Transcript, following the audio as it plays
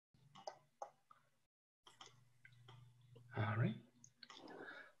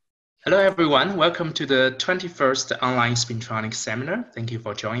Hello, everyone. Welcome to the 21st online Spintronics seminar. Thank you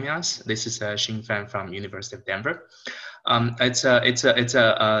for joining us. This is Xin Fan from University of Denver. It's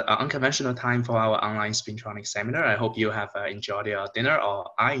a unconventional time for our online Spintronics seminar. I hope you have enjoyed your dinner, or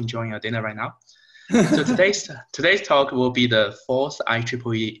are enjoying your dinner right now. So today's talk will be the fourth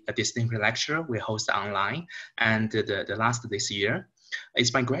IEEE distinct lecture we host online, and the last this year.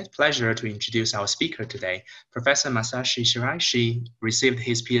 It's my great pleasure to introduce our speaker today. Professor Masashi Shiraishi received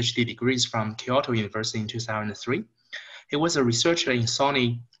his PhD degrees from Kyoto University in 2003. He was a researcher in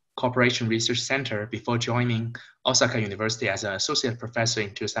Sony Corporation Research Center before joining Osaka University as an associate professor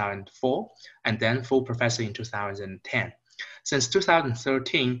in 2004, and then full professor in 2010. Since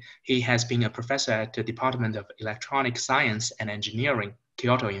 2013, he has been a professor at the Department of Electronic Science and Engineering,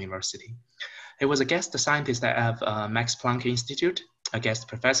 Kyoto University. He was a guest scientist at Max Planck Institute, a guest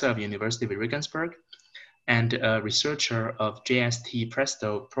professor of University of Regensburg, and a researcher of JST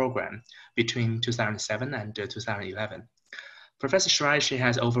Presto program between 2007 and 2011. Professor Shiraishi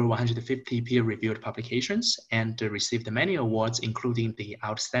has over 150 peer-reviewed publications and received many awards, including the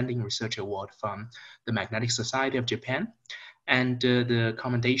Outstanding Research Award from the Magnetic Society of Japan and the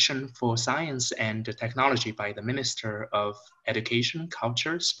Commendation for Science and Technology by the Minister of Education,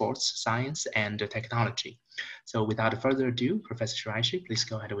 Culture, Sports, Science, and Technology. So without further ado, Professor Shiraishi, please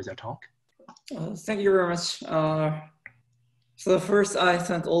go ahead with your talk. Thank you very much. So first, I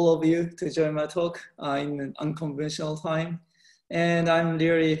thank all of you to join my talk in an unconventional time. And I'm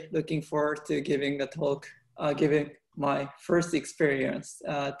really looking forward to giving a talk, giving my first experience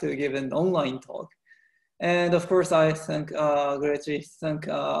to give an online talk. And of course, I greatly thank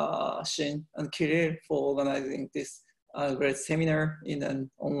Shin and Kirill for organizing this great seminar in an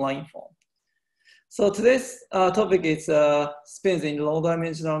online form. So today's topic is spins in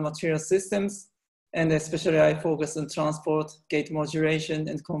low-dimensional material systems, and especially I focus on transport, gate modulation,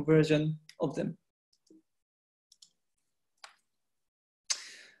 and conversion of them.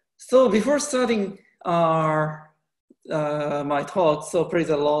 So before starting my talk, so please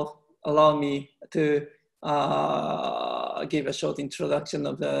allow me to give a short introduction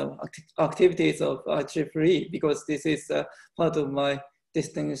of the activities of IEEE, because this is part of my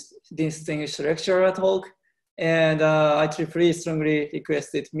distinguished lecturer talk, and IEEE strongly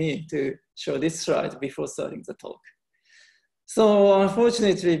requested me to show this slide before starting the talk. So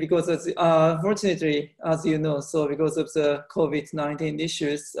unfortunately, as you know, so because of the COVID-19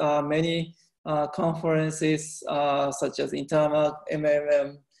 issues, many conferences such as Intermag,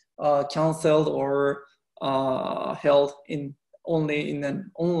 MMM, canceled or held only in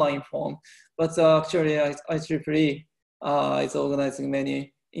an online form. But actually, IEEE is organizing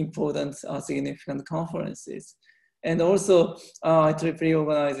many important, significant conferences. And also, IEEE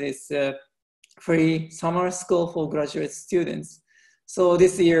organizes free summer school for graduate students. So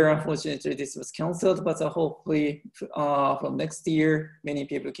this year, unfortunately, this was canceled, but hopefully from next year, many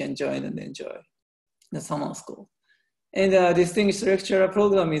people can join and enjoy the summer school. And the distinguished lecturer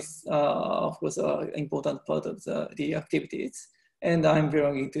program is, of course, an important part of the activities. And I'm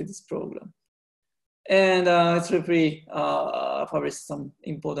belonging to this program. And IEEE published some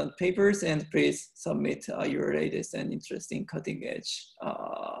important papers, and please submit your latest and interesting cutting edge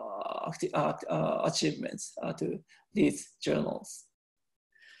achievements to these journals.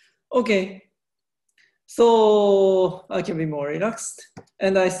 Okay, so I can be more relaxed,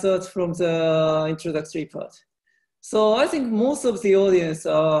 and I start from the introductory part. So I think most of the audience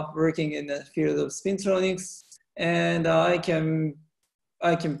are working in the field of spintronics, and I can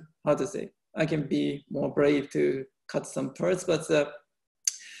be more brave to cut some parts, but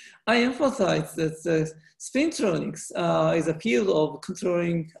I emphasize that spintronics is a field of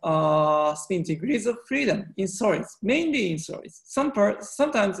controlling spin degrees of freedom in solids, mainly in solids.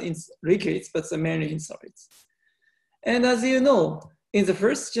 Sometimes in liquids, but mainly in solids. And as you know, in the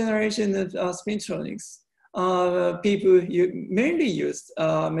first generation of spintronics, people mainly used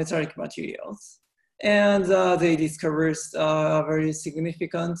metallic materials. And they discovered very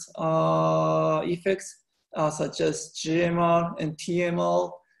significant effects such as GMR and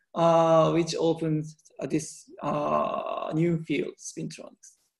TMR, which opened this new field,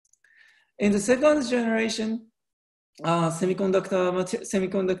 spintronics. In the second generation,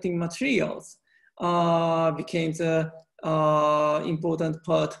 semiconducting materials became the important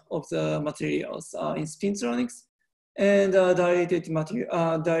part of the materials in spintronics, and dilated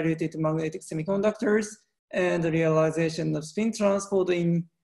magnetic semiconductors, and the realization of spin transport in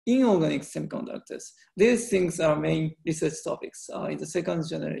inorganic semiconductors. These things are main research topics in the second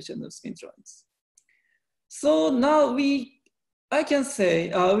generation of spintronics. So now I can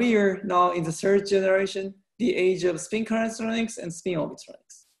say we are now in the third generation, the age of spin current electronics and spin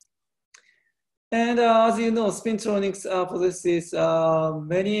orbitronics. And as you know, Spintronics possesses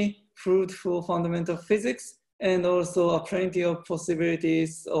many fruitful fundamental physics and also plenty of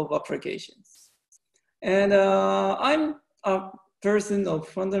possibilities of applications. And I'm a person of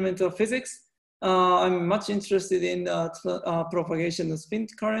fundamental physics. I'm much interested in propagation of spin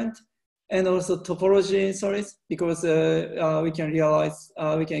current and also topology in solids, because we can realize,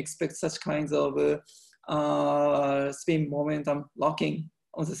 we can expect such kinds of spin momentum locking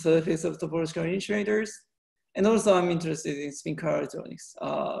on the surface of topological insulators. And also I'm interested in spin car electronics,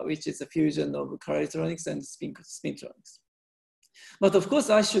 which is a fusion of car electronics and spintronics. But of course,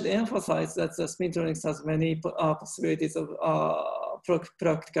 I should emphasize that the spintronics has many possibilities of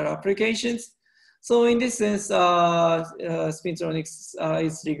practical applications. So in this sense, spintronics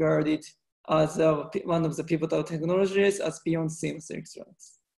is regarded as one of the pivotal technologies as beyond seamless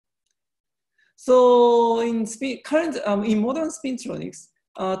electronics. So in modern spintronics,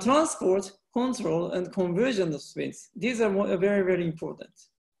 transport, control, and conversion of spins, these are very, very important.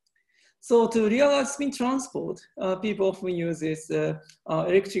 So to realize spin transport, people often use this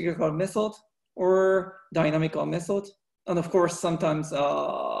electrical method or dynamical method, and of course sometimes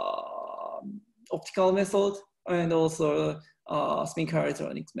optical method, and also spin car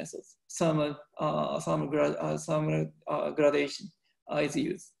electronics methods. Some gradation is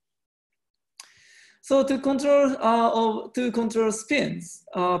used. So to control spins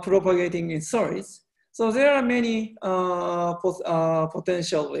propagating in solids, so there are many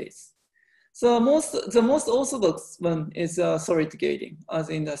potential ways. So the most orthodox one is solid gating, as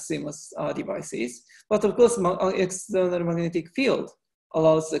in the CMOS devices. But of course, external magnetic field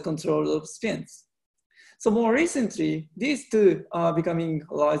allows the control of spins. So more recently, these two are becoming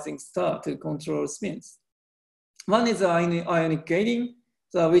rising star to control spins. One is ionic gating,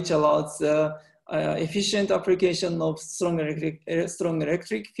 which allows efficient application of strong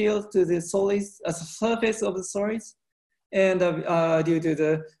electric field to the solids as a surface of the solids, and due to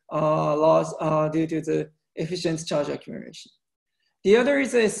the efficient charge accumulation. The other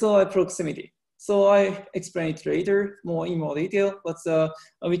is SOI proximity. So I explain it later in more detail, but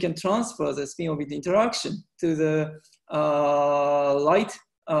we can transfer the spin orbit interaction to the light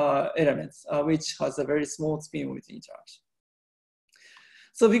elements, which has a very small spin orbit interaction.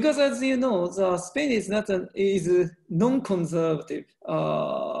 So because, as you know, the spin is non-conservative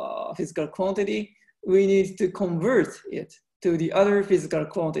physical quantity, we need to convert it to the other physical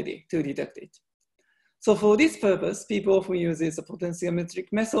quantity to detect it. So for this purpose, people often use this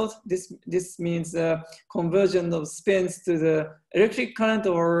potentiometric method. This means conversion of spins to the electric current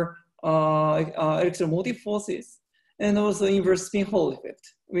or electromotive forces, and also inverse spin Hall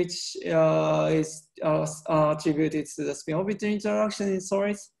effect, which is attributed to the spin orbital interaction in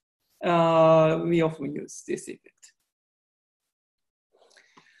solids. We often use this effect.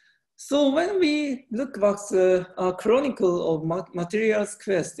 So when we look back the chronicle of materials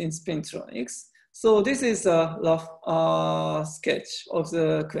quest in Spintronics, so this is a rough sketch of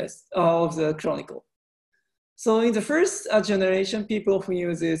the quest, of the chronicle. So in the first generation, people often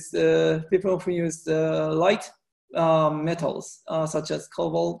use light metals such as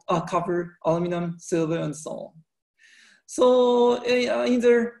cobalt, copper, aluminum, silver, and so on. So in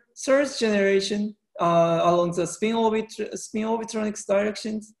the third generation, along the spin orbitronics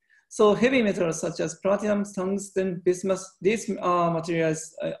directions, so heavy metals such as platinum, tungsten, bismuth, these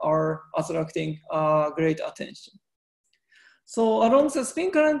materials are attracting great attention. So along the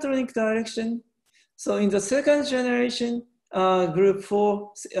spin currentronic direction, so in the second generation, group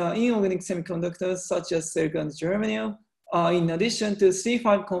 4 inorganic semiconductors such as silicon and germanium, in addition to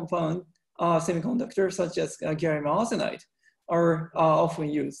C5 compound semiconductors such as gallium arsenide are often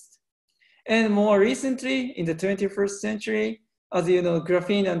used. And more recently, in the 21st century, as you know,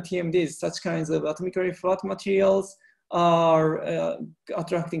 graphene and TMDs, such kinds of atomically-flat materials are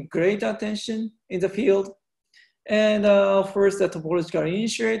attracting great attention in the field. And of course, the topological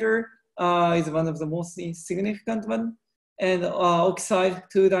insulator is one of the most significant one. And oxide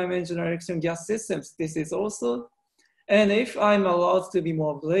two-dimensional electron gas systems, this is also. And if I'm allowed to be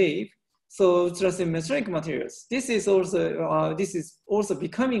more brave, so ultrathin metallic materials, this is also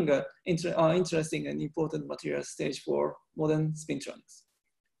becoming an interesting and important material stage for modern spintronics.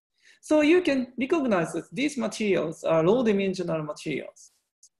 So you can recognize that these materials are low-dimensional materials,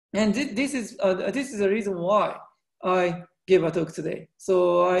 and this is the reason why I gave a talk today.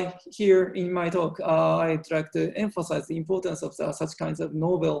 So here in my talk, I'd like to emphasize the importance of such kinds of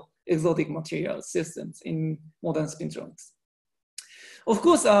novel exotic material systems in modern spintronics. Of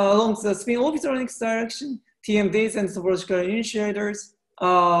course, along the spin orbitronics direction, TMDs and topological insulators,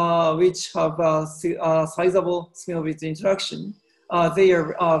 which have a sizable spin orbit interaction, they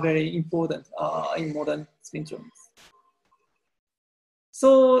are very important in modern spintronics.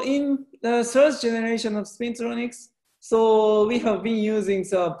 So in the third generation of spintronics, so we have been using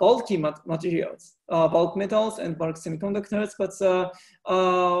the bulky materials, bulk metals and bulk semiconductors, but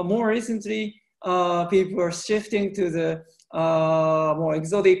more recently, people are shifting to the more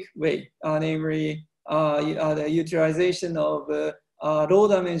exotic way, namely the utilization of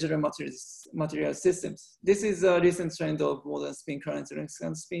low-dimensional material systems. This is a recent trend of modern spin current electronics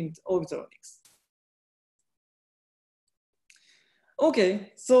and spin orbitronics.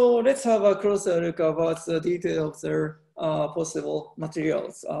 Okay, so let's have a closer look about the details of the possible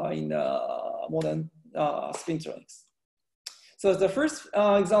materials in modern spintronics. So the first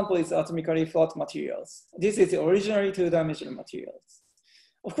example is atomically-flat materials. This is originally two-dimensional materials.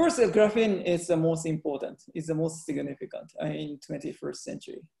 Of course, graphene is the most important, is the most significant in 21st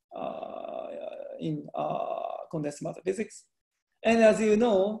century in condensed matter physics. And as you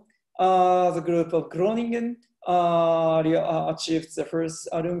know, the group of Groningen achieved the first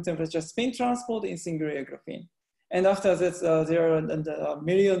room temperature spin transport in single layer graphene. And after that, there are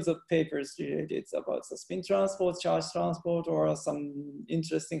millions of papers related about the spin transport, charge transport, or some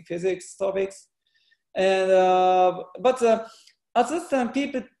interesting physics topics. And but at that time,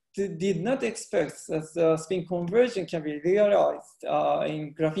 people did not expect that the spin conversion can be realized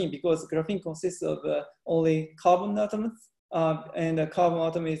in graphene, because graphene consists of only carbon atoms, and the carbon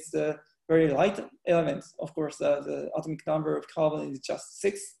atom is a very light element. Of course, the atomic number of carbon is just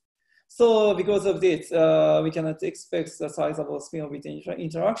 6. So because of this, we cannot expect the sizable spin-orbit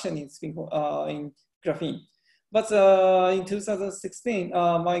interaction in graphene. But in 2016,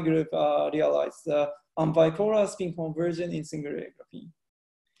 my group realized bipolar spin conversion in single layer graphene.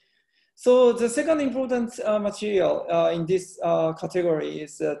 So the second important material in this category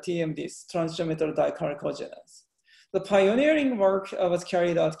is TMDs, transition metal dichalcogenase. The pioneering work was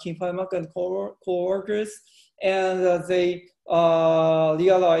carried out Kim Mak and co-workers, and they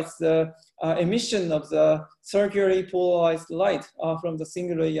realized the emission of the circularly polarized light from the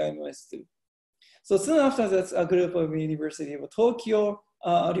single layer MOS2. So soon after that, a group of University of Tokyo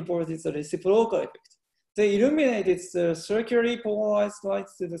reported the reciprocal effect. They illuminated the circularly polarized light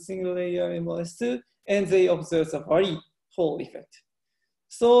to the single layer MOS2, and they observed a vary Hall effect.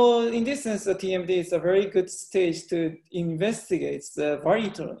 So in this sense, the TMD is a very good stage to investigate the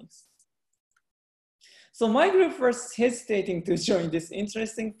varietronics. So my group was hesitating to join this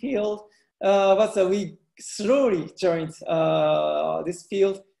interesting field, but we slowly joined this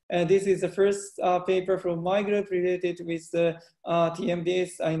field. And this is the first paper from my group related with the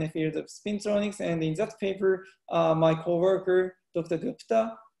TMDs in the field of spintronics. And in that paper, my coworker, Dr.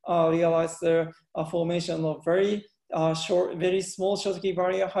 Gupta, realized the formation of very small Schottky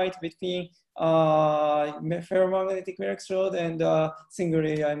barrier height between ferromagnetic electrode and single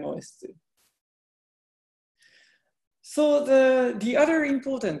layer MOS2. So the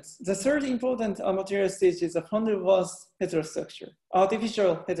third important material stage is a van der Waals heterostructure,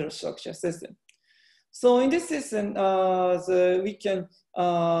 artificial heterostructure system. So in this system, we can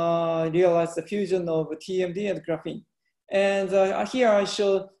realize the fusion of TMD and graphene. And here I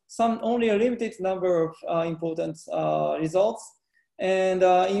show only a limited number of important results. And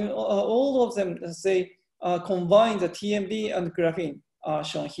in all of them, say, combine the TMD and graphene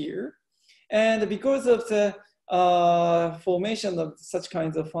shown here. And because of the formation of such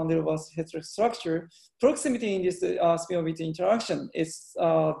kinds of van der Waals heterostructure, proximity in this spin-orbit interaction is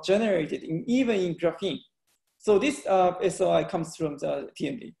generated even in graphene. So this SOI comes from the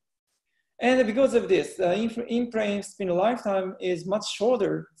TMD. And because of this, in-plane spin lifetime is much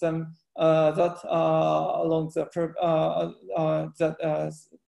shorter than that along the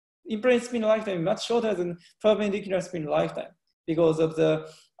in-plane spin lifetime is much shorter than perpendicular spin lifetime because of the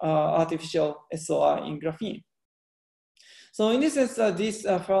artificial SOI in graphene. So in this sense, this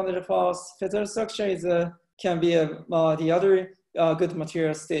van der Waals heterostructure can be the other good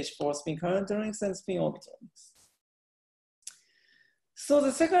material stage for spin current electronics and spin orbitronics. So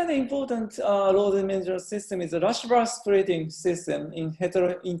the second important low-dimensional system is the Rush-bar splitting system in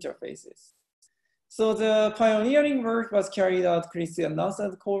hetero interfaces. So the pioneering work was carried out Christian Nass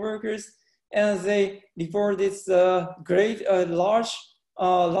and co-workers, and they reported great large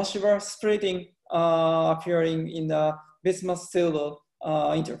Rush-bar splitting appearing in the bismuth-silver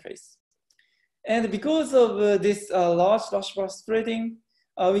interface. And because of this large Rush-bar splitting,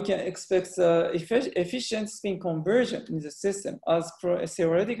 we can expect efficient spin conversion in the system as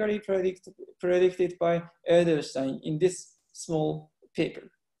theoretically predicted by Edelstein in this small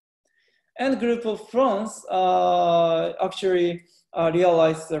paper. And group of France actually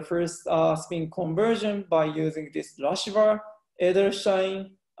realized the first spin conversion by using this Rush-bar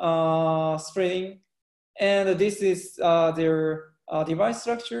Edersheim spreading. And this is their device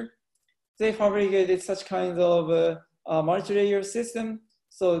structure. They fabricated such kind of multi-layer system.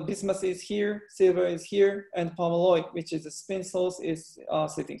 So bismuth is here, silver is here, and permalloy, which is the spin source, is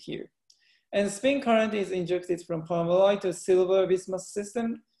sitting here. And spin current is injected from permalloy to silver bismuth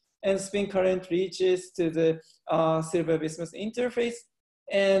system, and spin current reaches to the silver bismuth interface.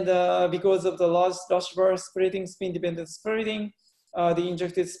 And because of the large Rushbar splitting, spin-dependent splitting, the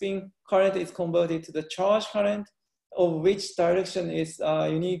injected spin current is converted to the charge current, of which direction is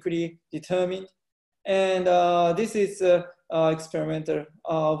uniquely determined. And this is experimental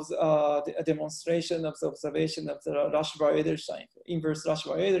a demonstration of the observation of the Rushbar-Edersheim, inverse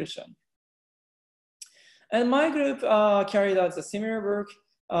Rushbar-Edersheim. And my group carried out the similar work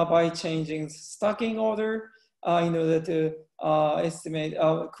by changing stacking order in order to estimate,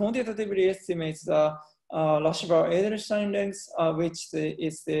 quantitatively estimate the Rushbar-Edersheim length, which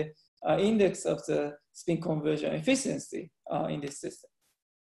is the index of the spin conversion efficiency in this system.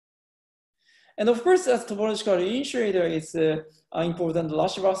 And of course, as topological insulator is an important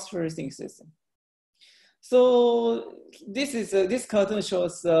Rushbar splitting system. So this cartoon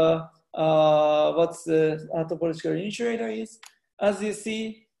shows what the topological insulator is. As you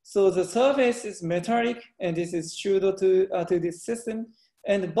see, so the surface is metallic, and this is pseudo to this system,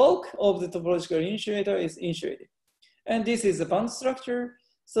 and the bulk of the topological insulator is insulated. And this is a band structure.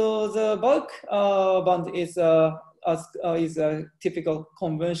 So the bulk band is a typical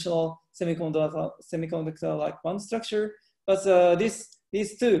conventional semiconductor-like band structure, but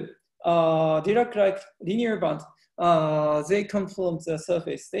these two Dirac-like linear band, they come from the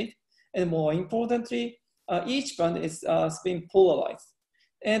surface state, and more importantly, each band is spin polarized.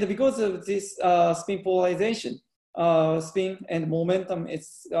 And because of this spin polarization, spin and momentum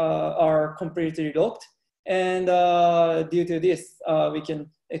are completely locked. And due to this, we can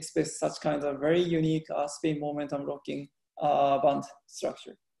expect such kind of very unique spin momentum locking band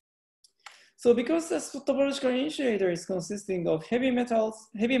structure. So because the topological insulator is consisting of heavy materials,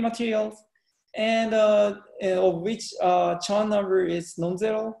 and of which Chern number is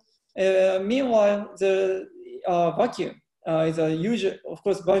non-zero, meanwhile, the vacuum is a usual, of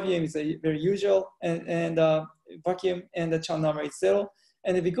course, vacuum is a very usual, and vacuum and the Chern number is zero.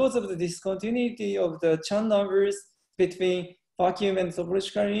 And because of the discontinuity of the Chern numbers between vacuum and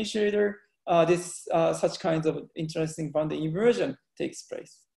topological insulator, such kinds of interesting band inversion takes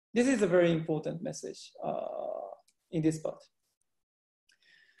place. This is a very important message in this part.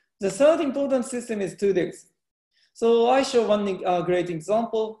 The third important system is 2D. So I show one great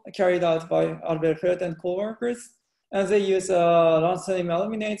example carried out by Albert Felt and co-workers, and they use lanthanum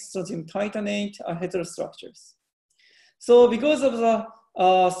aluminate, strontium titanate heterostructures. So because of the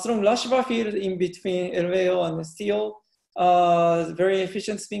strong Rushbar field in between LVO and STO, very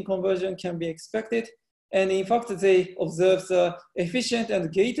efficient spin conversion can be expected. And in fact, they observe the efficient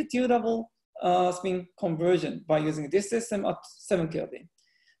and gate-tunable spin conversion by using this system at 7 Kelvin.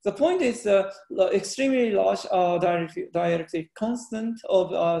 The point is the extremely large dielectric constant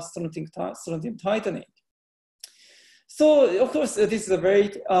of strontium titanate. So of course, this is a very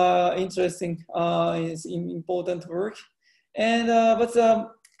interesting, important work. And but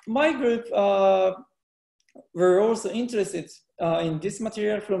my group were also interested in this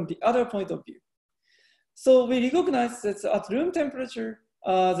material from the other point of view. So we recognize that at room temperature,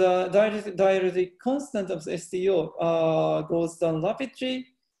 the dielectric constant of the STO goes down rapidly,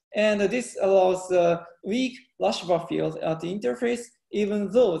 and this allows a weak Rushbar field at the interface,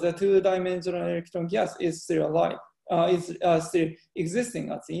 even though the two-dimensional electron gas is still alive, still existing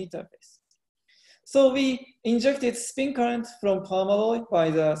at the interface. So we injected spin current from permalloy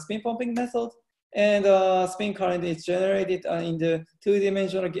by the spin pumping method, and spin current is generated in the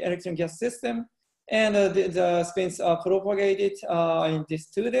two-dimensional electron gas system. And the spins are propagated in these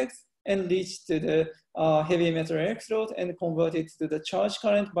 2D and reach to the heavy metal electrode and converted to the charge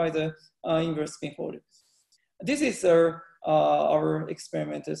current by the inverse spin folders. This is our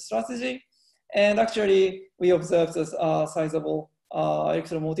experimental strategy. And actually, we observed this sizable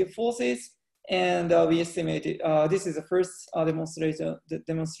electromotive forces. And we estimated, this is the first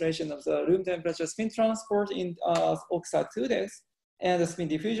demonstration of the room temperature spin transport in oxide 2D. And the spin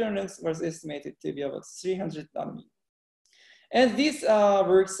diffusion length was estimated to be about 300 nanometers. And these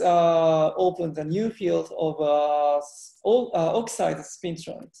works opened a new field of oxide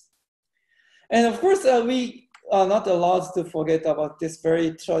spintronics. And of course, we are not allowed to forget about this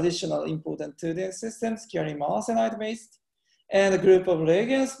very traditional important 2D systems, gallium arsenide based. And a group of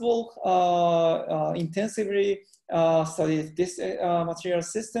Regensburg intensively studied this material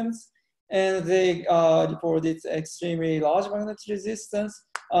systems. And they reported extremely large magnetic resistance,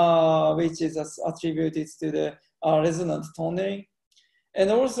 which is attributed to the resonant tunneling. And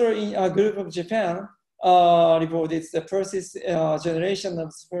also in a group of Japan, reported the generation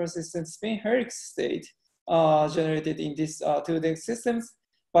of persistent spin helix state generated in these 2D systems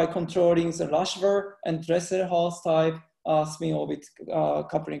by controlling the Rushver and Dresselhaus type spin orbit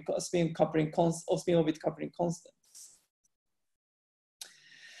coupling constants.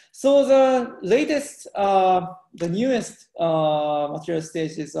 So the latest, the newest material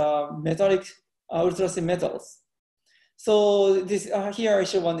stage is metallic ultrathin metals. So this here I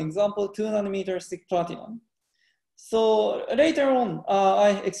show one example, 2 nanometer thick platinum. So later on,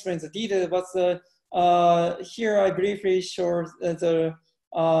 I explain the detail, but here I briefly show the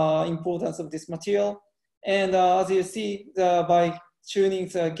importance of this material. And as you see, by tuning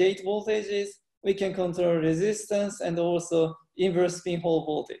the gate voltages, we can control resistance and also inverse spin Hall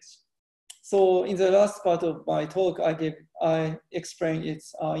voltage. So in the last part of my talk, I explain it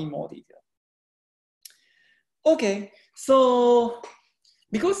in more detail. Okay, so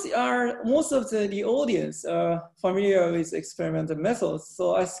because most of the audience are familiar with experimental methods,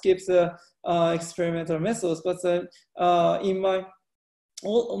 so I skip the experimental methods, but in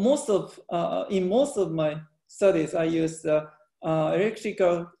most of my studies, I use the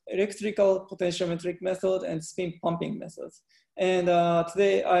electrical potentiometric method and spin pumping methods. And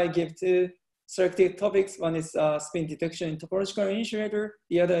today I give 2 selected topics. One is spin detection in topological insulator.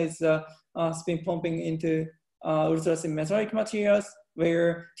 The other is spin pumping into ultrathin metallic materials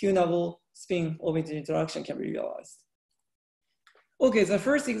where tunable spin orbit interaction can be realized. Okay, the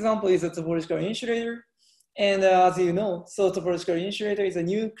first example is a topological insulator. And as you know, so topological insulator is a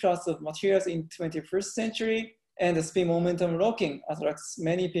new class of materials in 21st century, and the spin momentum locking attracts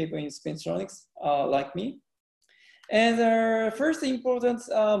many people in spintronics like me. And the first important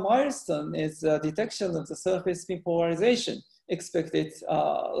milestone is the detection of the surface spin polarization expected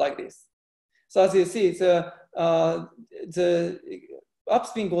like this. So as you see, the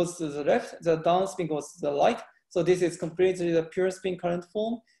upspin goes to the left, the downspin goes to the right. So this is completely the pure spin current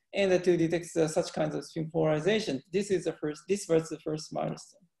form. And to detect such kinds of spin polarization, this was the first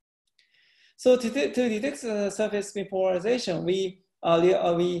milestone. So to detect the surface spin polarization, we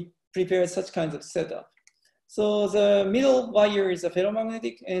prepared such kinds of setup. So the middle wire is a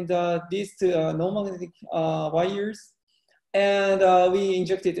ferromagnetic, and these 2 are non-magnetic wires. And we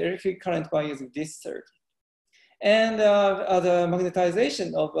injected electric current by using this circuit. And the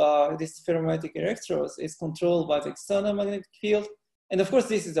magnetization of these ferromagnetic electrodes is controlled by the external magnetic field. And of course,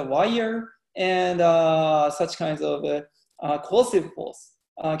 this is a wire, and such kinds of coercive force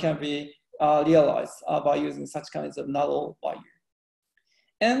can be realized by using such kinds of narrow wire.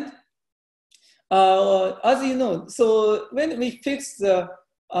 And as you know, so when we fix the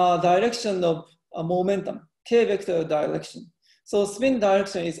direction of momentum, k vector direction, so spin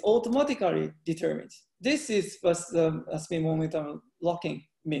direction is automatically determined. This is what the spin momentum locking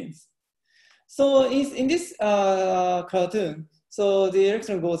means. So in this cartoon, so the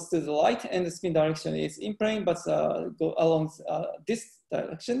electron goes to the right and the spin direction is in plane, but go along this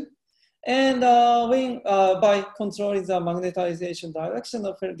direction. And by controlling the magnetization direction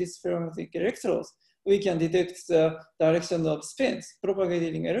of these ferromagnetic electrodes, we can detect the direction of spins,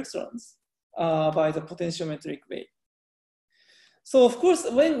 propagating electrons by the potentiometric way. So of course,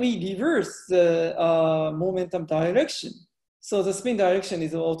 when we reverse the momentum direction, so the spin direction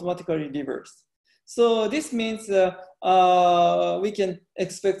is automatically reversed. So this means we can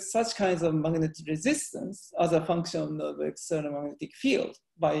expect such kinds of magnetic resistance as a function of the external magnetic field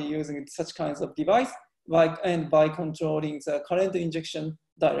by using such kinds of device, and by controlling the current injection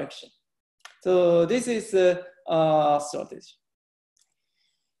direction. So this is a strategy.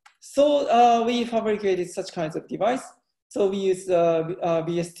 So we fabricated such kinds of device. So we use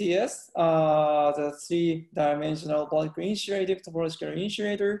BSTS, the 3-dimensional bulk insulative topological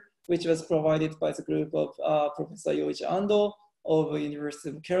insulator, which was provided by the group of Professor Yoichi Ando of University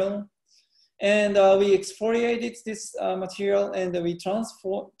of Cologne. And we exfoliated this material, and we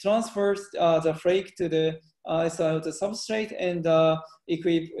transferred the flake to the SiO2 substrate, and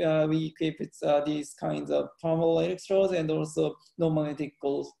we equip these kinds of thermal electrodes and also non-magnetic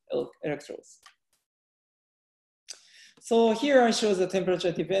gold electrodes. So here I show the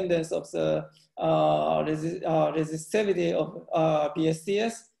temperature dependence of the resistivity of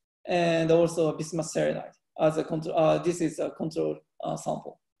BSTS and also bismuth selenide as a control. This is a control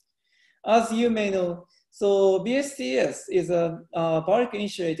sample. As you may know, so BSTS is a bulk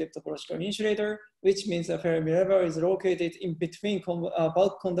insulative topological insulator, which means a Fermi level is located in between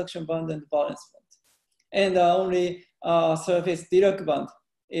bulk conduction band and valence band. And only surface Dirac band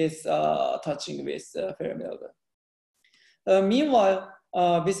is touching with fermi level. Meanwhile,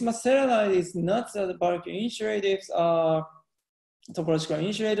 bismuth selenide is not the bulk insulative topological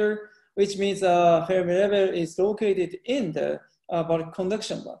insulator, which means fermi level is located in the bulk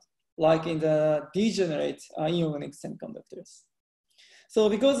conduction band, like in the degenerate inorganic semiconductors. So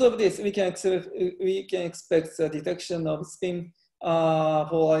because of this, we can expect the detection of spin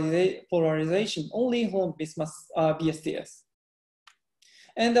polarization only from bismuth BSTS.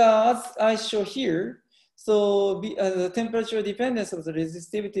 And as I show here, so the temperature dependence of the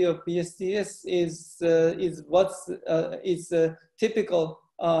resistivity of BSTS is a typical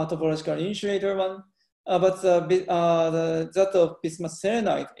topological insulator one, but that of bismuth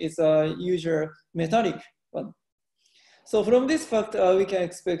selenide is a usual metallic one. So from this fact, we can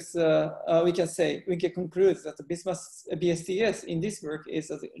conclude that the bismuth BSTS in this work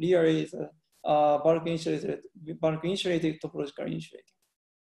is really bulk insulated topological insulator.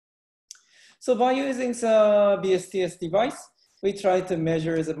 So by using the BSTS device, we try to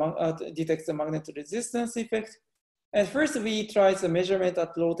measure detect the magnetic resistance effect. And first, we try the measurement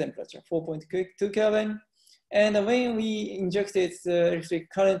at low temperature, 4.2 Kelvin. And when we injected the electric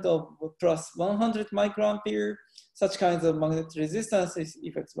current of plus 100 microampere, such kinds of magnetic resistance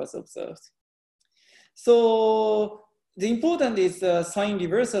effects was observed. So the important is the sign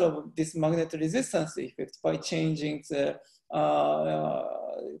reversal of this magnetic resistance effect by changing the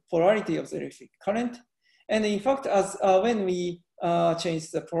polarity of the electric current. And in fact, as when we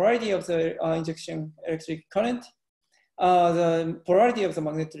change the polarity of the injection electric current, the polarity of the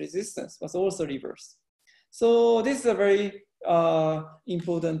magnetic resistance was also reversed. So this is a very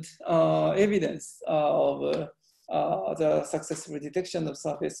important evidence of the successful detection of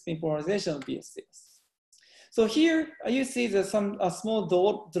surface spin polarization of BSTS. So here you see a small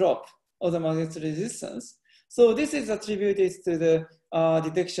drop of the magnetic resistance. So this is attributed to the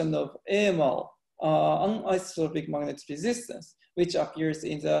detection of AMR, anisotropic magnetic resistance, which appears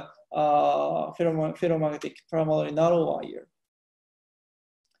in the ferromagnetic primarily narrow wire.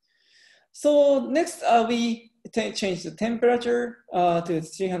 So next, we change the temperature to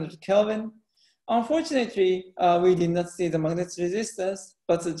 300 Kelvin. Unfortunately, we did not see the magnetic resistance,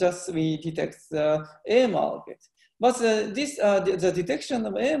 but just we detect the AMR effect. But the detection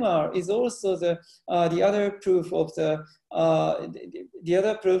of AMR is also the other proof of the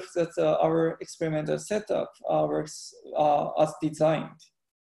other proof that our experimental setup works as designed.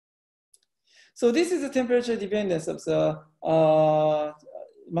 So this is the temperature dependence of the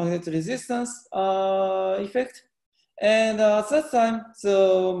magnetic resistance effect. And at that time,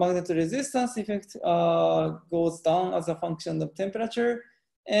 the magnetic resistance effect goes down as a function of temperature.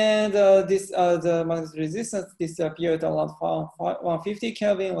 And the magnetic resistance disappeared around 150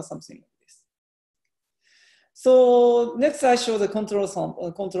 Kelvin or something like this. So next I show the control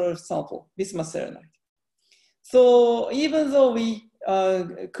sample, bismuth selenide. So even though we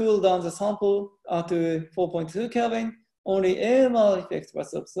cool down the sample to 4.2 Kelvin, only AMR effect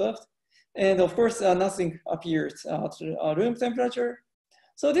was observed. And of course, nothing appeared at room temperature.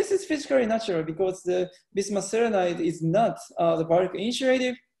 So this is physically natural because the bismuth selenide is not the bulk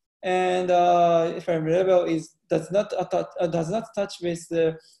insulative, and fermi level does not touch with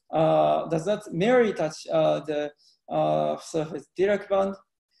the does not merely touch the surface Dirac band.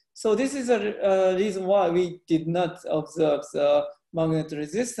 So this is a reason why we did not observe the magnetic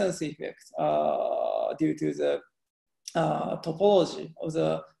resistance effect due to the topology of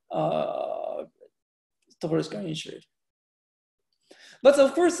the topological insulator. But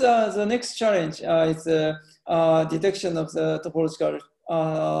of course, the next challenge is the detection of the topological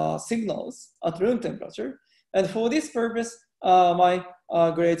signals at room temperature. And for this purpose, my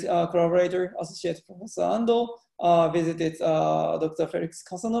great collaborator, Associate Professor Ando, visited Dr. Felix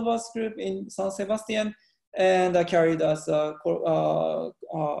Casanova's group in San Sebastian and carried us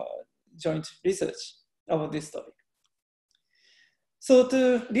joint research about this topic. So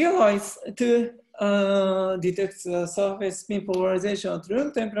to detect the surface spin polarization at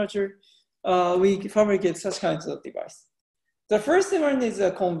room temperature, we fabricate such kinds of device. The first one is a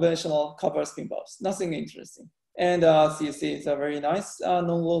conventional copper spin bulbs, nothing interesting. And as you see, it's a very nice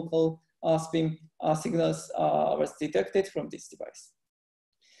non-local spin signals was detected from this device.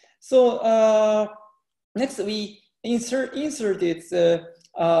 So next we inserted the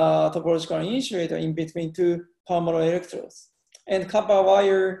topological insulator in between two permanent electrodes. And copper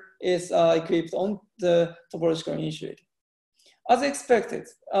wire is equipped on the topological insulator. As expected,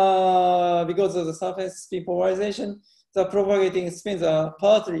 because of the surface spin polarization, the propagating spins are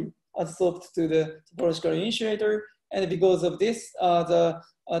partly adsorbed to the topological insulator. And because of this, the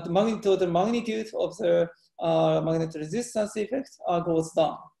total magnitude of the magnetic resistance effect goes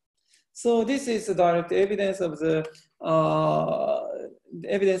down. So this is the direct evidence of the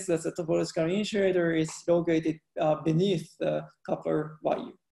evidence that the topological insulator is located beneath the copper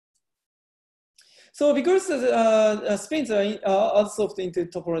wire. So because the spins are adsorbed into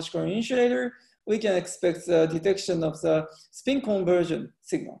topological insulator, we can expect the detection of the spin conversion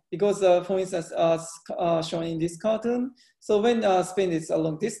signal. Because for instance, as shown in this cartoon, so when spin is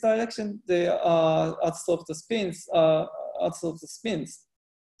along this direction, the adsorbed spins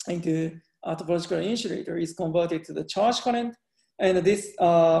into topological insulator is converted to the charge current, and this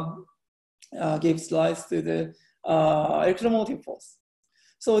gives rise to the electromotive force.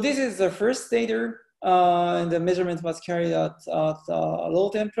 So this is the first data, and the measurement was carried out at low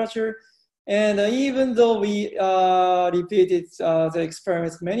temperature. And even though we repeated the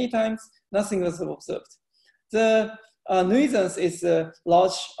experiments many times, nothing was observed. The nuisance is a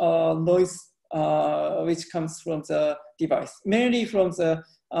large noise which comes from the device, mainly from the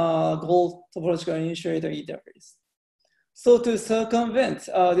gold topological insulator interface. So to circumvent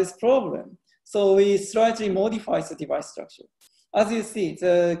this problem, so we slightly modify the device structure. As you see,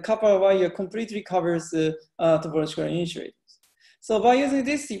 the copper wire completely covers the topological insulators. So by using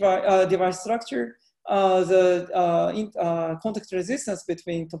this device structure, the contact resistance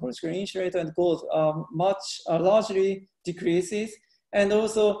between topological insulator and gold largely decreases. And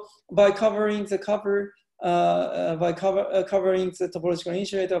also by covering the copper, covering the topological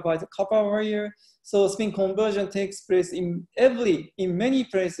insulator by the copper wire, so spin conversion takes place in many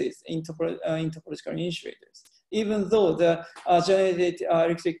places in topological insulators. Even though the generated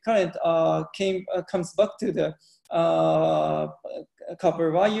electric current comes back to the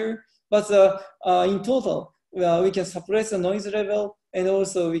copper wire, but in total, we can suppress the noise level, and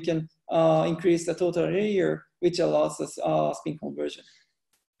also we can increase the total area, which allows us spin conversion.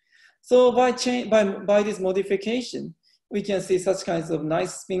 So by this modification, we can see such kinds of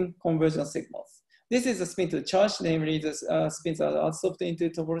nice spin conversion signals. This is a spin to charge, namely the spins are adsorbed into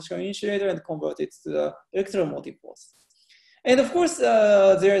topological insulator and converted to the electromotive force. And of course,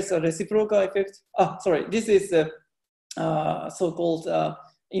 there is a reciprocal effect. This is the so-called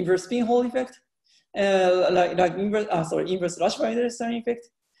inverse spin Hall effect, inverse Rush-Weider-Stern effect.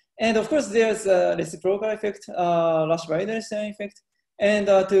 And of course, there's a reciprocal effect, Rush-Weider-Stern effect. And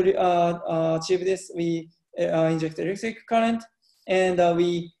to achieve this, we inject electric current, and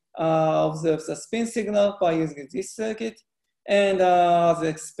we observe the spin signal by using this circuit. And as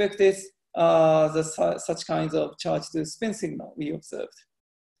expected, such kinds of charge to spin signal we observed.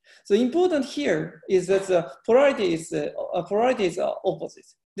 So important here is that the polarity is opposite.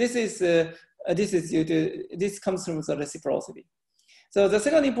 This comes from the reciprocity. So the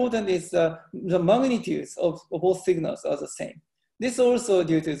second important is the magnitudes of both signals are the same. This also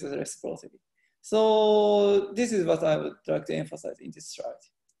due to the reciprocity. So this is what I would like to emphasize in this slide.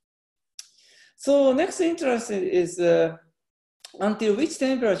 So next interesting is until which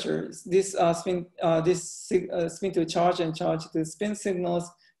temperature this spin to charge and charge to spin signals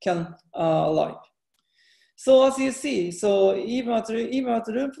can lie. So as you see, so even at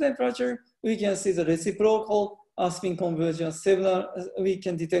room temperature, we can see the reciprocal spin conversion signal. We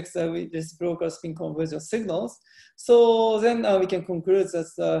can detect the reciprocal spin conversion signals. So then we can conclude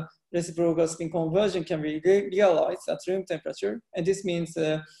that the reciprocal spin conversion can be realized at room temperature, and this means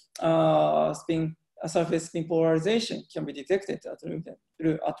surface spin polarization can be detected at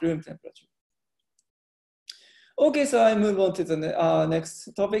room temperature. Okay, so I move on to the next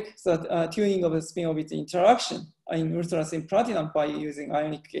topic, so tuning of the spin-orbit interaction in ultrathin platinum by using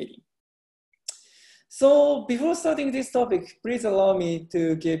ionic gating. So before starting this topic, please allow me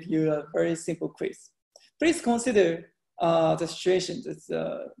to give you a very simple quiz. Please consider the situation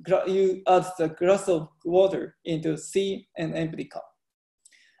that you add the glass of water into C and empty cup.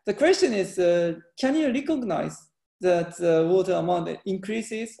 The question is, can you recognize that the water amount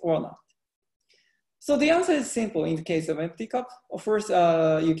increases or not? So the answer is simple in the case of empty cup. First,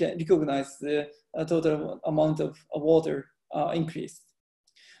 you can recognize the total amount of water increased.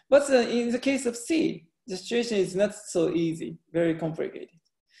 But in the case of C, the situation is not so easy, very complicated.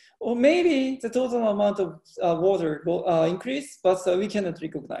 Or maybe the total amount of water increased, but we cannot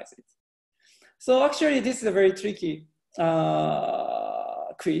recognize it. So actually, this is a very tricky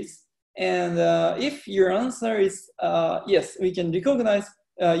quiz. And if your answer is yes, we can recognize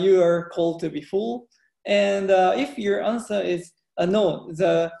you are called to be full. And if your answer is no,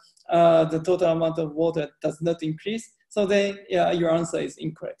 the total amount of water does not increase, so then your answer is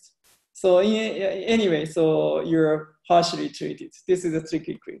incorrect. So anyway, so you're harshly treated. This is a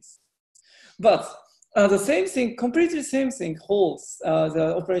tricky quiz. But The same thing, completely same thing holds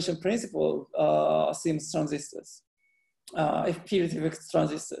the operation principle seems transistors, field effect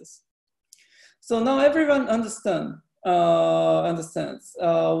transistors. So now everyone understands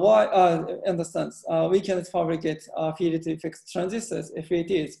we can fabricate field effect transistors,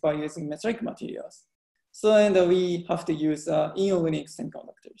 FETs, by using metallic materials. So and we have to use inorganic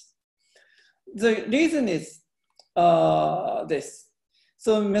semiconductors. The reason is this.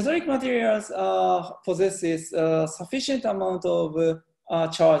 So metallic materials possesses sufficient amount of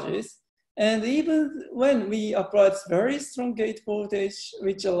charges, and even when we apply very strong gate voltage,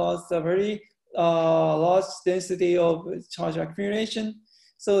 which allows a very large density of charge accumulation,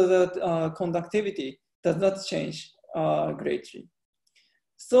 so that conductivity does not change greatly.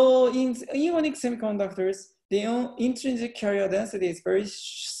 So in ionic semiconductors, the intrinsic carrier density is very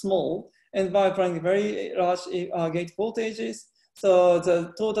small, and by applying very large gate voltages, so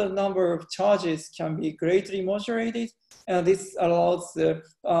the total number of charges can be greatly modulated, and this allows the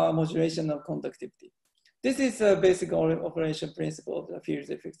modulation of conductivity. This is a basic operation principle of the field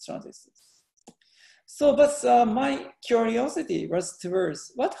effect transistors. So, but my curiosity was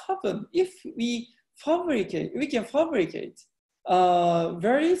towards what happens if we can fabricate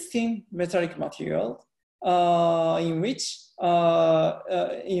very thin metallic material in which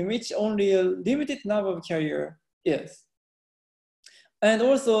only a limited number of carrier is. And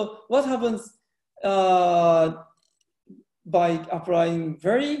also, what happens by applying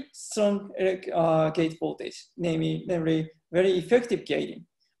very strong gate voltage, namely very effective gating,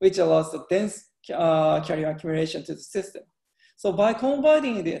 which allows the dense carrier accumulation to the system. So by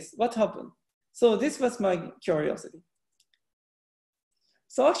combining this, what happened? So this was my curiosity.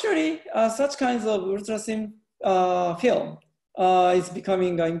 So actually, such kinds of ultrathin film is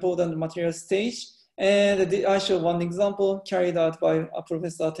becoming an important material stage. And I show one example carried out by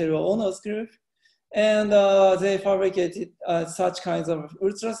Professor Teruo Ono's group. And they fabricated such kinds of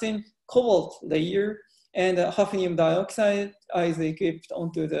ultrathin cobalt layer, and hafnium dioxide is equipped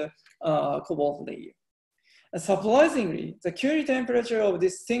onto the cobalt layer. And surprisingly, the Curie temperature of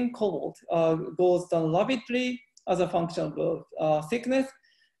this thin cobalt goes down rapidly as a function of thickness.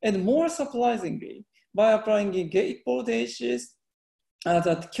 And more surprisingly, by applying gate voltages,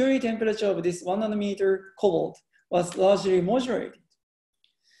 the Curie temperature of this 1 nanometer cobalt was largely modulated.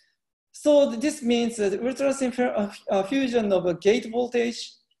 So this means that ultrathin fusion of a gate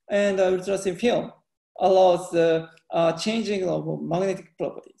voltage and ultrathin film allows the changing of magnetic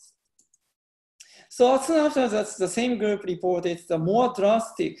properties. So soon after that, the same group reported the more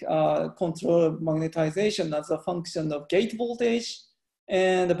drastic control of magnetization as a function of gate voltage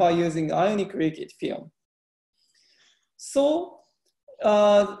and by using ionic liquid film. So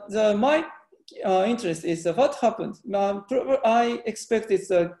my interest is what happened. I expect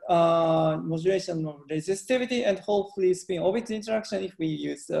it's a modulation of resistivity and hopefully spin-orbit interaction if we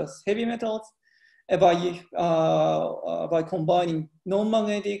use heavy metals by combining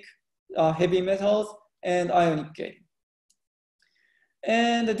non-magnetic heavy metals and ionic gating.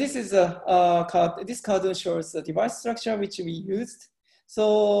 And this is this cartoon shows the device structure which we used.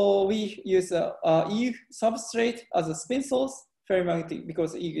 So we use E substrate as a spin source, ferromagnetic,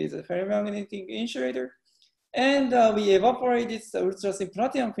 because E is a ferromagnetic insulator. And we evaporated the ultrathin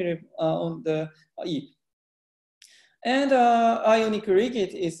platinum film on the E. And ionic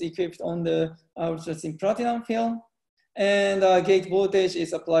liquid is equipped on the ultrathin platinum film. And gate voltage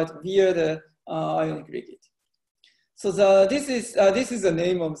is applied via the ionic liquid. So this is the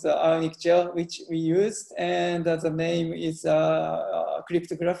name of the ionic gel which we used, and the name is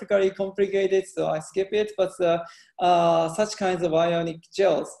cryptographically complicated, so I skip it. But such kinds of ionic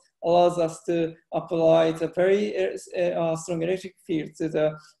gels allows us to apply the very strong electric field to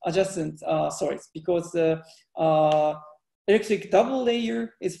the adjacent solids, because the electric double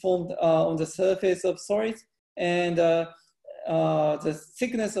layer is formed on the surface of solids, and the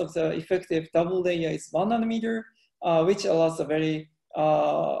thickness of the effective double layer is 1 nanometer. Which allows a very,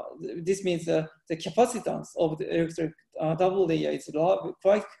 this means the capacitance of the electric double layer is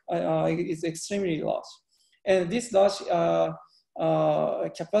is extremely large. And this large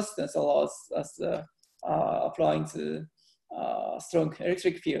capacitance allows us applying the strong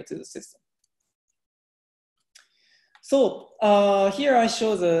electric field to the system. So here I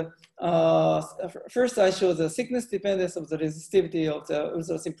show the, first I show the thickness dependence of the resistivity of the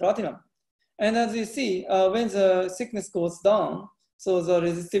ultrathin platinum. And as you see, when the thickness goes down, so the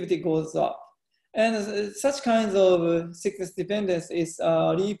resistivity goes up. And such kinds of thickness dependence is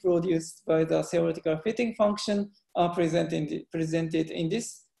reproduced by the theoretical fitting function presented in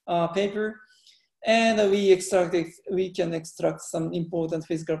this paper. And we can extract some important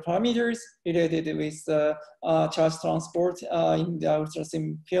physical parameters related with charge transport in the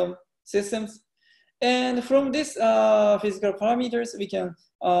ultrathin film systems. And from these physical parameters, we can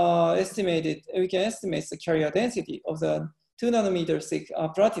estimate the carrier density of the 2 nanometer thick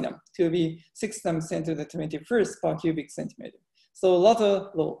platinum to be 6 times 10 to the 21st per cubic centimeter. So rather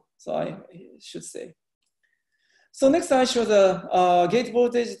low, so I should say. So next I show the gate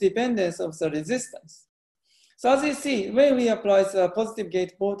voltage dependence of the resistance. So as you see, when we apply the positive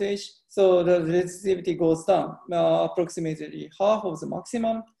gate voltage, so the resistivity goes down approximately half of the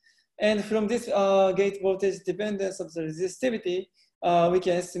maximum. And from this gate voltage dependence of the resistivity, we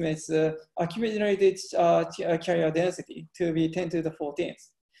can estimate the accumulated carrier density to be 10 to the 14th.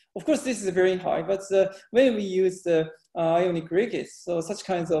 Of course, this is very high, but when we use the ionic rickets, so such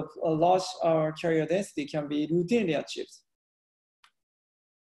kinds of large carrier density can be routinely achieved.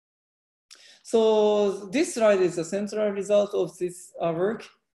 So this slide is the central result of this work.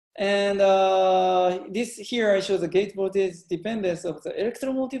 And this here I show the gate voltage dependence of the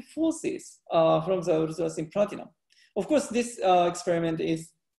electromotive forces from the ultrathin platinum. Of course, this experiment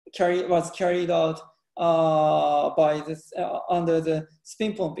was carried out by this under the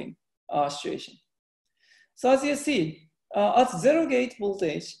spin pumping situation. So as you see, at 0 gate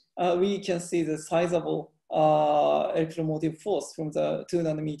voltage, we can see the sizable electromotive force from the 2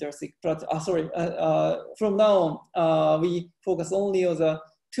 nanometer thick platinum. From now on, we focus only on the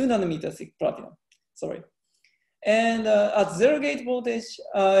 2 nanometer thick platinum. Sorry. And at 0 gate voltage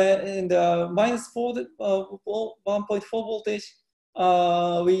and minus 1.4 voltage,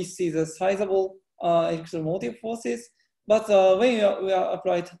 we see the sizable electromotive forces. But when we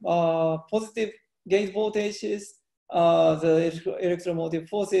applied positive gate voltages, the electromotive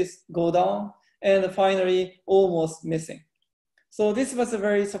forces go down and finally almost missing. So this was a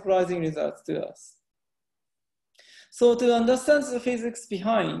very surprising result to us. So to understand the physics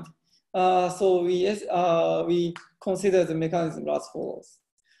behind, so we consider the mechanism as follows.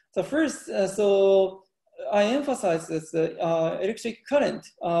 So first, so I emphasize that the electric current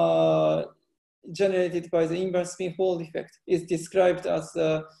generated by the inverse spin Hall effect is described as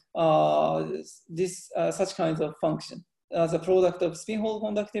such kinds of function as a product of spin Hall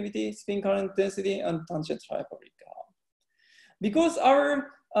conductivity, spin current density, and tangent hyperbolic. Because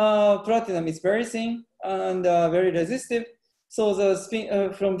our platinum is very thin and very resistive, so the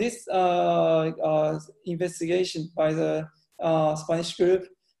spin from this investigation by the Spanish group,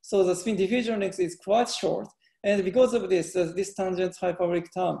 so the spin diffusion length is quite short, and because of this, this tangent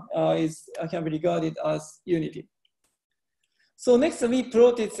hyperbolic term can be regarded as unity. So next, we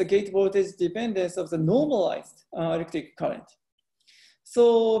plotted the gate voltage dependence of the normalized electric current.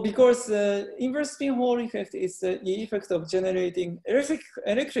 So because inverse spin Hall effect is the effect of generating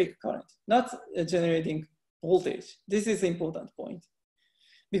electric current, not generating voltage. This is the important point.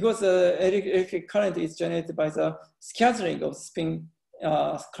 Because electric current is generated by the scattering of spin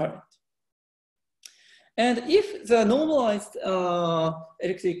current. And if the normalized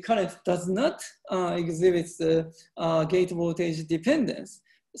electric current does not exhibit the gate voltage dependence,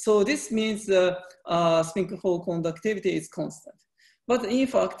 so this means the spin Hall conductivity is constant. But in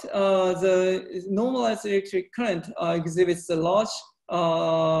fact, the normalized electric current exhibits a large,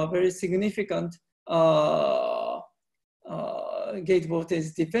 very significant gate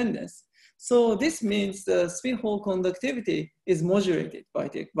voltage dependence. So this means the spin Hall conductivity is modulated by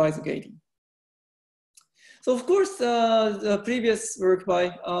the gating. So of course, the previous work by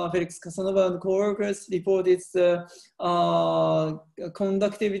Felix Casanova and co-workers reported the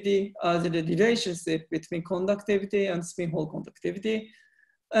conductivity, the relationship between conductivity and spin Hall conductivity.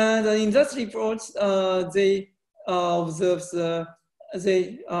 And in that report, they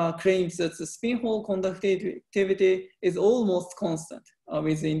claimed that the spin Hall conductivity is almost constant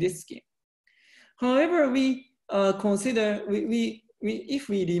within this scheme. However, we consider, if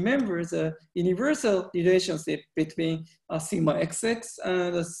we remember the universal relationship between sigma xx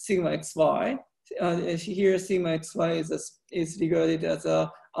and sigma xy, here sigma xy is regarded as an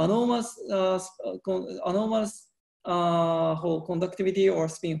anomalous Hall conductivity or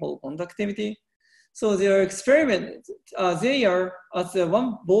spin Hall conductivity. So their experiment, they are at the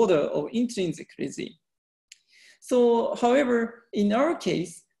one border of intrinsic regime. So however, in our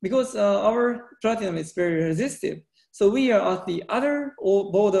case, because our platinum is very resistive, so we are at the other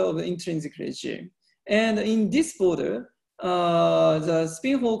border of the intrinsic regime. And in this border, the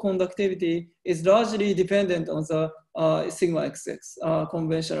spin Hall conductivity is largely dependent on the sigma xx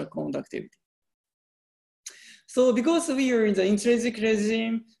conventional conductivity. So because we are in the intrinsic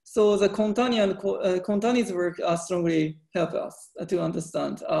regime, So the Contani's work strongly help us to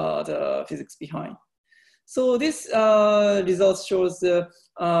understand the physics behind. So this result shows the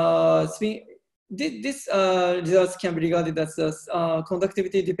this results can be regarded as the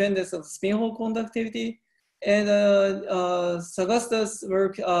conductivity dependence of spin hole conductivity, and Sagasta's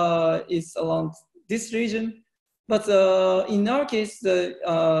work is around this region. But in our case, the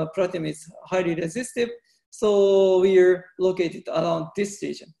platinum is highly resistive, so we are located around this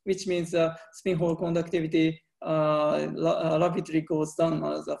region, which means spin hole conductivity rapidly goes down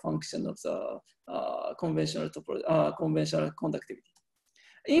as a function of the conventional conductivity.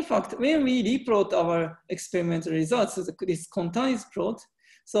 In fact, when we replot our experimental results, this Contani's plot,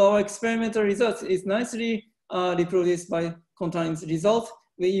 so our experimental results is nicely reproduced by Contani's result,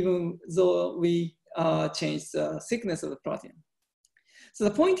 even though we change the thickness of the platinum. So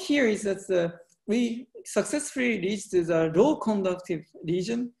the point here is that we successfully reached the low conductive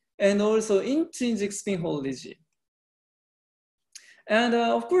region and also intrinsic spin hole region. And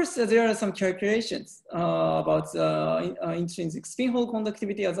of course, there are some calculations about intrinsic spin hole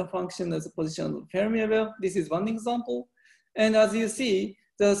conductivity as a function of the position of the Fermi level. This is one example. And as you see,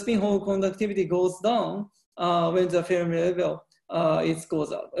 the spin hole conductivity goes down when the Fermi level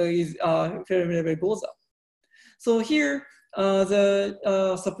goes up. Fermi level goes up. So here,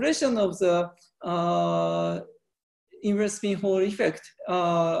 the suppression of the inverse spin hole effect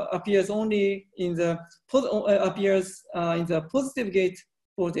appears only in the positive gate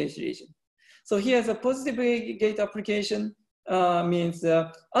voltage region. So here the positive gate application means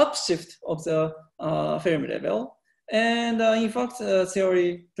the upshift of the Fermi level, and in fact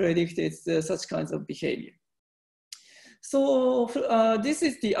theory predicted such kinds of behavior. So this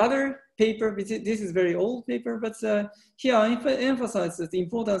is the other paper. This is very old paper, but here I emphasize the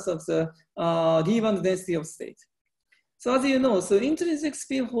importance of the d-band density of state. So as you know, so intrinsic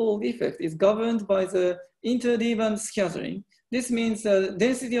spin hole effect is governed by the inter-d-band scattering. This means the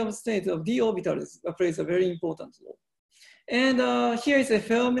density of state of d orbitals plays a very important role. And here is a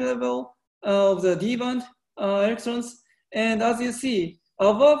Fermi level of the d-band electrons. And as you see,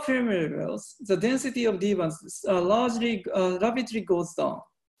 above Fermi levels, the density of d-bands rapidly goes down.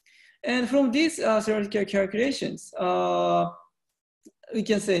 And from these theoretical calculations, we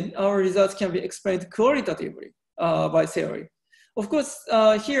can say our results can be explained qualitatively by theory. Of course,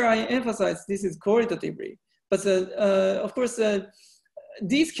 here I emphasize this is qualitatively, but of course,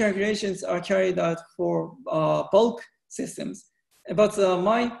 these calculations are carried out for bulk systems. But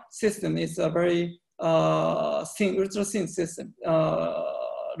my system is a very thin, ultra thin system,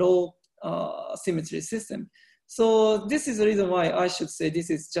 low symmetry system. So this is the reason why I should say this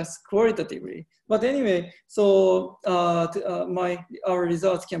is just qualitatively. But anyway, so our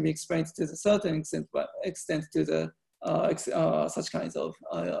results can be explained to a certain extent to the such kinds of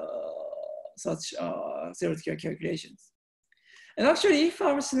theoretical calculations. And actually, if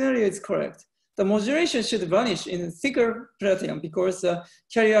our scenario is correct, the modulation should vanish in thicker platinum because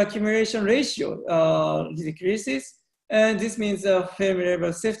carrier accumulation ratio decreases, and this means Fermi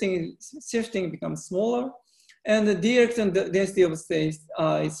level shifting becomes smaller. And the electron density of state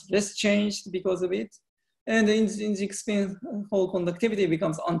is less changed because of it. And the intrinsic spin hole conductivity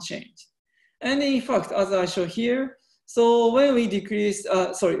becomes unchanged. And in fact, as I show here, so when we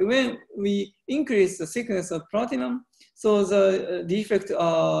when we increase the thickness of platinum, so the defect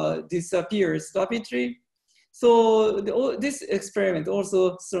disappears rapidly. So this experiment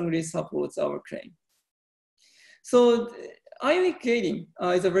also strongly supports our claim. So ionic gating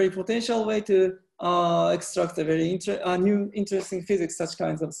is a very potential way to extract a very new interesting physics, such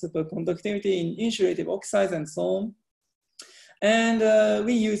kinds of superconductivity in insulative oxides and so on. And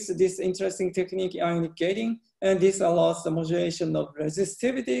we use this interesting technique, ionic gating, and this allows the modulation of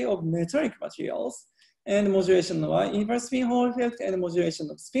resistivity of metallic materials, and modulation of inverse spin hole effect, and modulation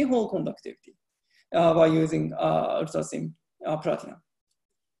of spin hole conductivity by using ultra-thin platinum.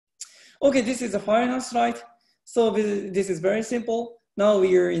 Okay, this is the final slide. So this is very simple. Now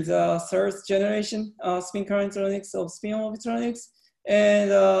we are in the third generation spin currentronics of spin orbitronics.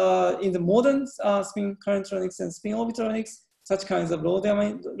 And in the modern spin currentronics and spin orbitronics, such kinds of low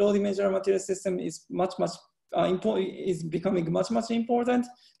dimensional material system is is becoming much important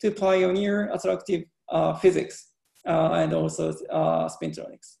to pioneer attractive physics and also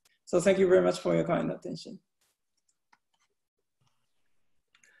spintronics. So thank you very much for your kind attention.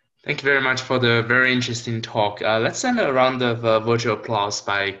 Thank you very much for the very interesting talk. Let's send a round of virtual applause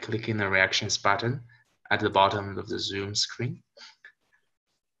by clicking the reactions button at the bottom of the Zoom screen.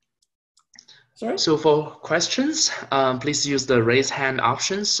 Sorry? So for questions, please use the raise hand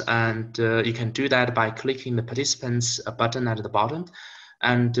options, and you can do that by clicking the participants button at the bottom.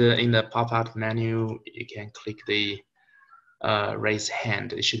 And in the pop-out menu, you can click the raise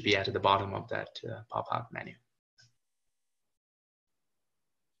hand. It should be at the bottom of that pop-out menu.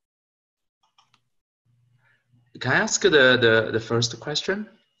 Can I ask the first question?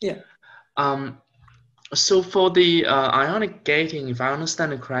 Yeah. So for the ionic gating, if I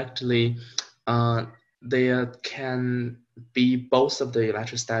understand it correctly, there can be both of the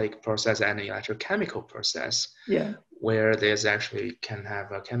electrostatic process and the electrochemical process. Yeah. Where there's actually can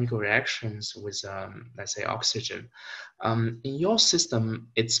have chemical reactions with, let's say, oxygen. In your system,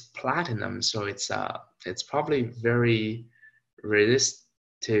 it's platinum, so it's probably very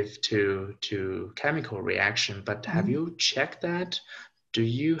resistive to chemical reaction. But have you checked that? Do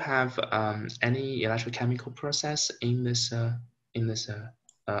you have any electrochemical process in this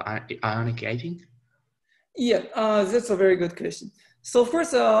ionic gating? Yeah, that's a very good question. So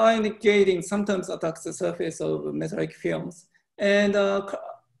first, ionic gating sometimes attacks the surface of metallic films. And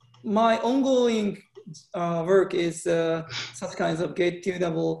my ongoing work is such kinds of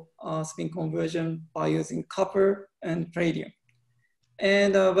gate-tunable spin conversion by using copper and palladium.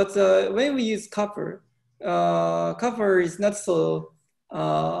 And but when we use copper, copper is not so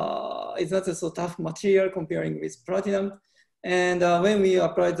tough material comparing with platinum. And when we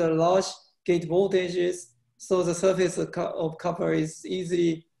apply the large gate voltages, so the surface of copper is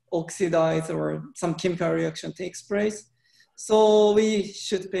easily oxidized or some chemical reaction takes place. So we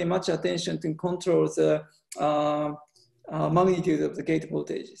should pay much attention to control the magnitude of the gate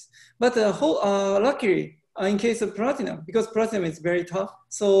voltages. But luckily, in case of platinum, because platinum is very tough,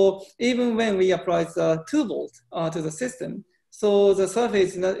 so even when we apply the 2 volt to the system, so the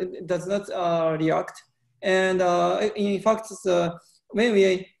surface does not react. And in fact, when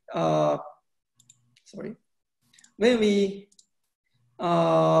we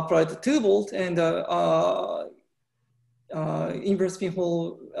apply the 2 volt and inverse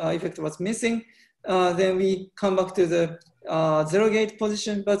pinhole effect was missing, then we come back to the 0 gate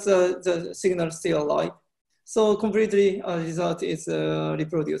position, but the signal is still alive. So completely result is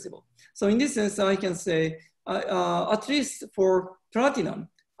reproducible. So in this sense, I can say, at least for platinum,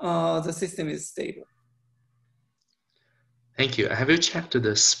 the system is stable. Thank you. Have you checked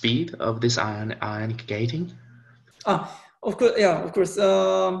the speed of this ionic gating? Of course, yeah, of course.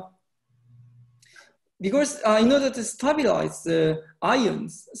 Because in order to stabilize the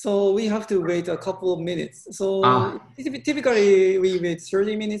ions, so we have to wait a couple of minutes. So typically we wait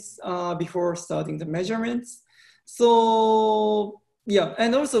 30 minutes before starting the measurements. So yeah,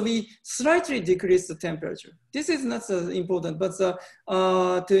 and also we slightly decrease the temperature. This is not so important, but to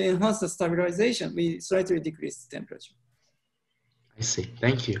enhance the stabilization, we slightly decrease the temperature. I see,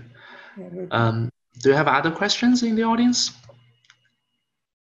 thank you. Do you have other questions in the audience?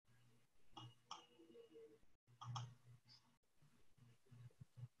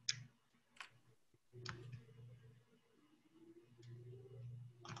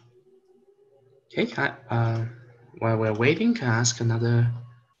 Okay, while we're waiting, can I ask another?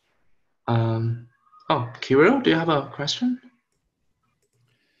 Oh, Kirill, do you have a question?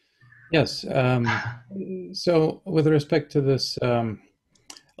 Yes. So with respect to this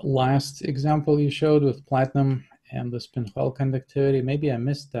last example you showed with platinum and the spin-hole conductivity, maybe I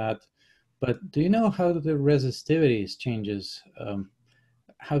missed that, but do you know how the resistivity changes?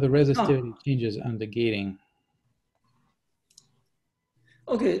 How the resistivity changes under gating?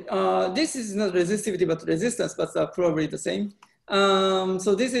 Okay, this is not resistivity, but resistance, but probably the same.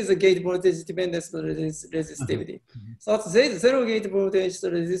 So this is a gate voltage dependence resistivity. So at 0 gate voltage,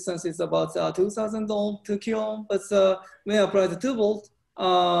 the resistance is about 2000 ohm, 2 kilo ohm. But when I apply the 2 volt,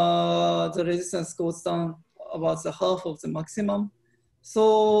 the resistance goes down about the half of the maximum.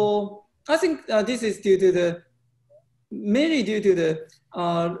 So I think this is mainly due to the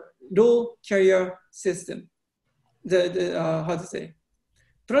low carrier system. How to say?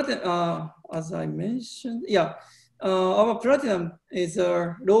 As I mentioned, yeah, our platinum is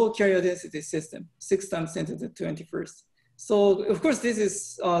a low carrier density system, 6 times 10 to the 21st. So of course this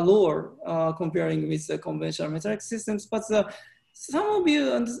is lower comparing with the conventional metallic systems, but some of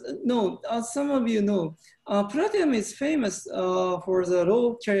you know, platinum is famous for the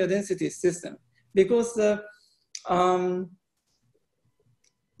low carrier density system because the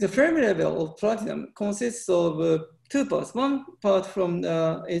Fermi level of platinum consists of 2 parts. One part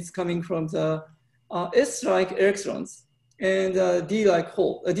is coming from the S-like electrons and D-like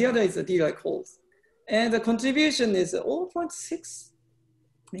hole. The other is the D-like holes. And the contribution is 0.6,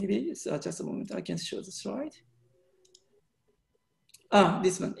 maybe. So just a moment, I can show the slide.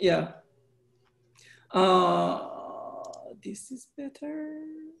 This one, yeah. This is better.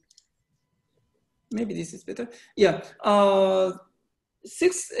 Maybe this is better. Yeah.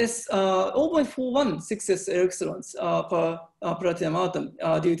 0.41 6s electrons per platinum atom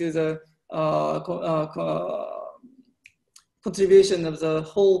due to the contribution of the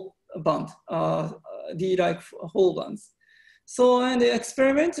whole band, D-like whole bands. So, and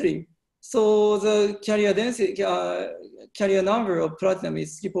experimentally, so the carrier density, carrier number of platinum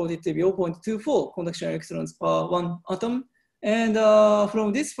is reported to be 0.24 conduction electrons per one atom. And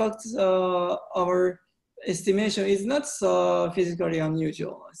from this fact, our estimation is not physically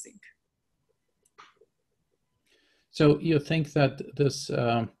unusual, I think. So you think that this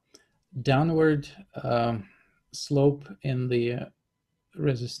downward slope in the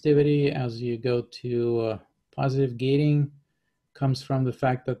resistivity as you go to positive gating comes from the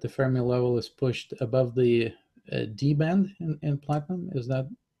fact that the Fermi level is pushed above the D band in platinum? Is that?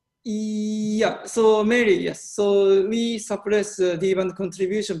 Yeah, so mainly yes. So we suppress D band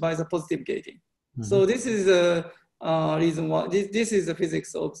contribution by the positive gating. Mm-hmm. So this is the reason why, this is the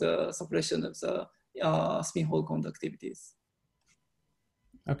physics of the suppression of the spin hole conductivities.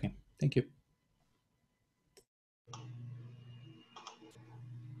 Okay, thank you.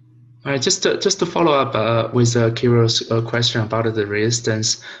 All right, just to follow up with Kiro's question about the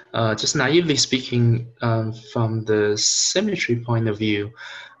resistance, just naively speaking, from the symmetry point of view,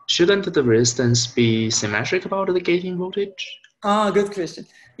 shouldn't the resistance be symmetric about the gating voltage? Good question.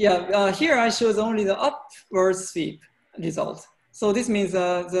 Yeah, here I showed only the upward sweep result. So this means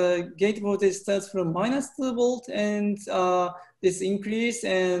the gate voltage starts from -2 volt and this increase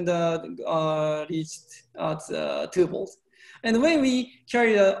and reached at 2 volts. And when we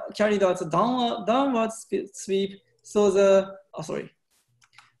carried out the downward sweep, so the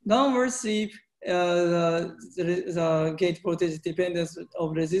downward sweep, the gate voltage dependence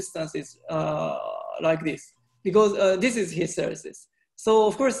of resistance is like this, because this is hysteresis. So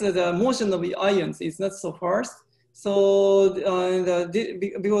of course the motion of the ions is not so fast. So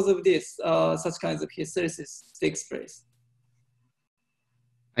because of this, such kinds of hysteresis takes place.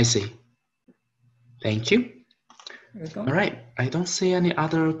 I see. Thank you. Welcome. All right, I don't see any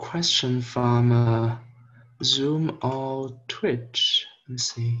other question from Zoom or Twitch.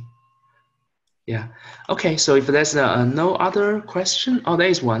 Let's see. Yeah. Okay, so if there's no other question, oh, there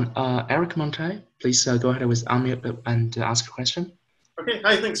is one. Eric Monte, please go ahead with unmute and ask a question. Okay,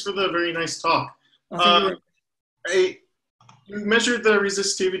 hi, thanks for the very nice talk. You measured the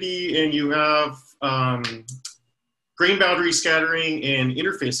resistivity and you have grain boundary scattering and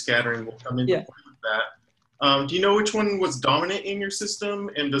interface scattering will come into play with that. Do you know which one was dominant in your system,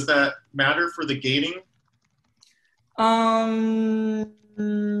 and does that matter for the gating?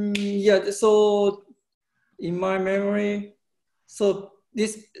 Yeah, so in my memory, so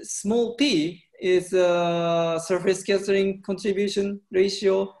this small p is surface scattering contribution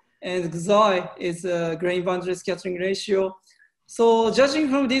ratio, and xi is grain boundary scattering ratio. So judging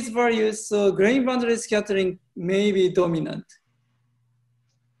from these values, so grain boundary scattering may be dominant.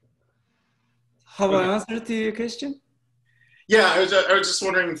 Have I answered to your question? Yeah, I was just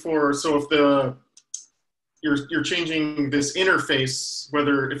wondering so if you're changing this interface,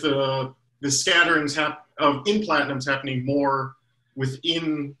 whether if the scatterings in platinum's happening more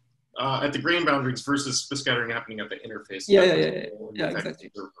within at the grain boundaries versus the scattering happening at the interface. Yeah,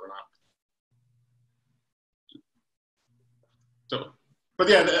 exactly. So, but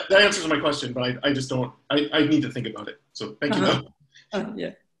yeah, that answers my question. But I just don't. I need to think about it. So thank you.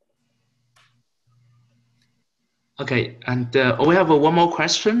 Yeah. Okay, and we have one more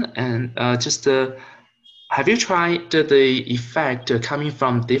question, and have you tried the effect coming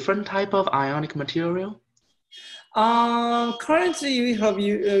from different type of ionic material? Currently, we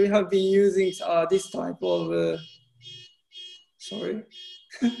have been using this type of sorry.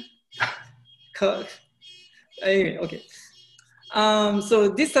 Anyway, okay. So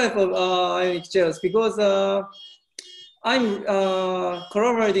this type of ionic gels, because I'm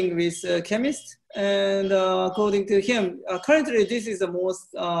collaborating with a chemist, and according to him, currently this is the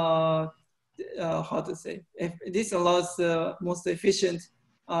most how to say, this allows the most efficient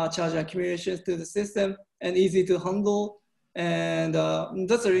charge accumulation to the system and easy to handle, and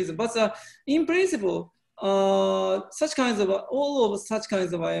that's the reason. But in principle, all of such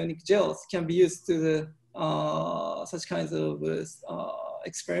kinds of ionic gels can be used to the such kinds of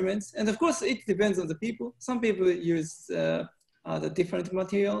experiments. And of course, it depends on the people. Some people use the different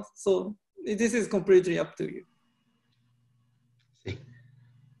materials. So this is completely up to you.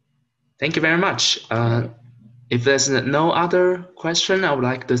 Thank you very much. If there's no other question, I would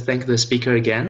like to thank the speaker again.